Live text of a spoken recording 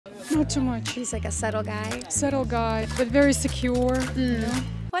Not too much. He's like a subtle guy. Subtle guy, but very secure. You know?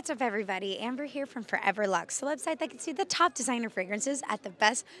 What's up, everybody? Amber here from ForeverLux, the website that gets you the top designer fragrances at the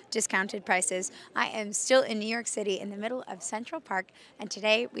best discounted prices. I am still in New York City in the middle of Central Park, and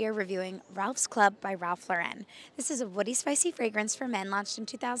today we are reviewing Ralph's Club by Ralph Lauren. This is a woody, spicy fragrance for men launched in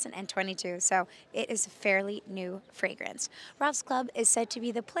 2022, so it is a fairly new fragrance. Ralph's Club is said to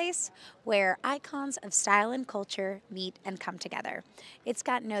be the place where icons of style and culture meet and come together. It's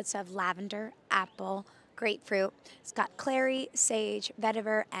got notes of lavender, apple, grapefruit. It's got clary, sage,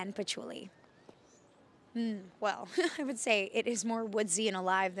 vetiver, and patchouli. Well, I would say it is more woodsy and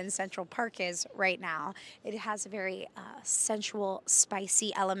alive than Central Park is right now. It has a very sensual,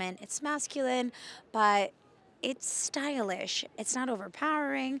 spicy element. It's masculine, but it's stylish. It's not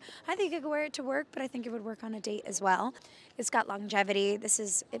overpowering. I think I could wear it to work, but I think it would work on a date as well. It's got longevity.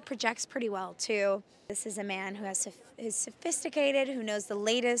 It projects pretty well too. This is a man who is sophisticated, who knows the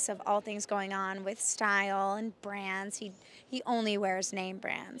latest of all things going on with style and brands. He only wears name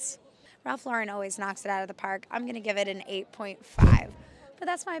brands. Ralph Lauren always knocks it out of the park. I'm gonna give it an 8.5. But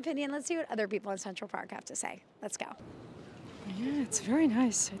that's my opinion. Let's see what other people in Central Park have to say. Let's go. Yeah, it's very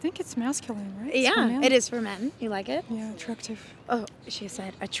nice. I think it's masculine, right? Yeah, it is for men. You like it? Yeah, attractive. Oh, she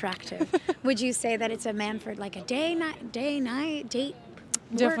said attractive. Would you say that it's a man for like a night, date?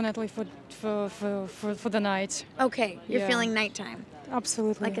 Definitely for the night. Okay, you're feeling nighttime.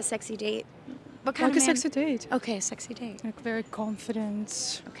 Absolutely. Like a sexy date. What kind like of a man? sexy date. Okay, sexy date. Like very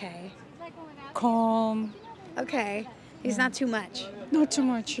confident. Okay. Calm. Okay. He's not too much. Not too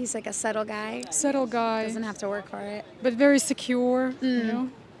much. He's like a subtle guy. Subtle guy. Doesn't have to work for it. But very secure. You know?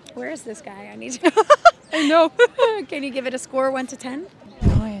 Where is this guy? I need to. I know. Can you give it a score 1 to 10?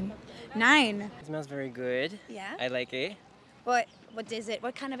 9. 9. It smells very good. Yeah. I like it. What is it?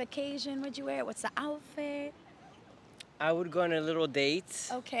 What kind of occasion would you wear it? What's the outfit? I would go on a little date.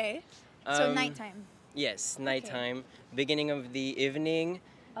 Okay. So nighttime. Yes, nighttime. Beginning of the evening.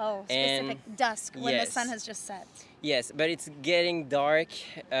 Oh, specific dusk when the yes. sun has just set. Yes, but it's getting dark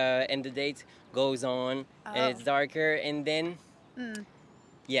and the date goes on and it's darker and then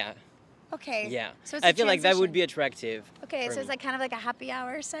yeah. Okay. Yeah. So it's I a feel like that would transition. be attractive. Okay, for so it's me. like kind of like a happy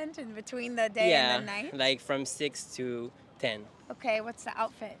hour scent in between the day and the night? Like from 6 to 10. Okay, what's the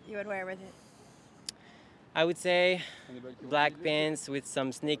outfit you would wear with it? I would say black pants with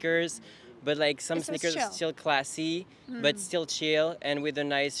some sneakers, but like some So it's sneakers chill. still classy, but still chill, and with a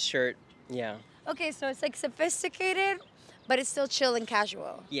nice shirt. Yeah. Okay, so it's like sophisticated, but it's still chill and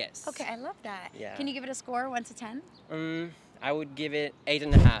casual. Yes. Okay, I love that. Yeah. Can you give it a score 1 to 10? I would give it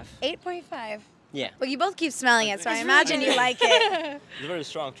 8.5. 8.5. Yeah. Well, you both keep smelling it, so I imagine you like it. It's very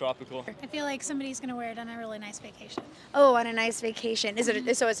strong, tropical. I feel like somebody's gonna wear it on a really nice vacation. Oh, on a nice vacation.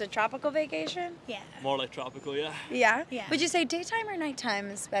 So it's a tropical vacation? Yeah, More like tropical, yeah. Yeah? Yeah. Would you say daytime or nighttime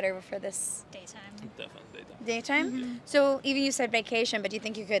is better for this? daytime. Definitely. Daytime? So even you said vacation, but do you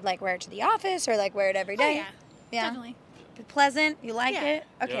think you could like wear it to the office or like wear it every Oh day? yeah, Yeah? definitely. Very you like Yeah. it?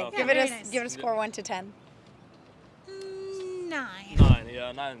 Okay, Yeah. give Yeah, it very a nice. give it a score 1 to 10. 9. 9,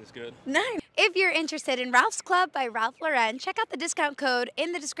 yeah, 9 is good. 9. If you're interested in Ralph's Club by Ralph Lauren, check out the discount code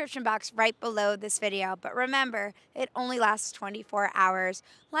in the description box right below this video. But remember, it only lasts 24 hours.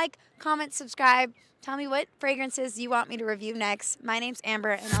 Like, comment, subscribe. Tell me what fragrances you want me to review next. My name's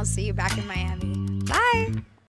Amber, and I'll see you back in Miami. Bye!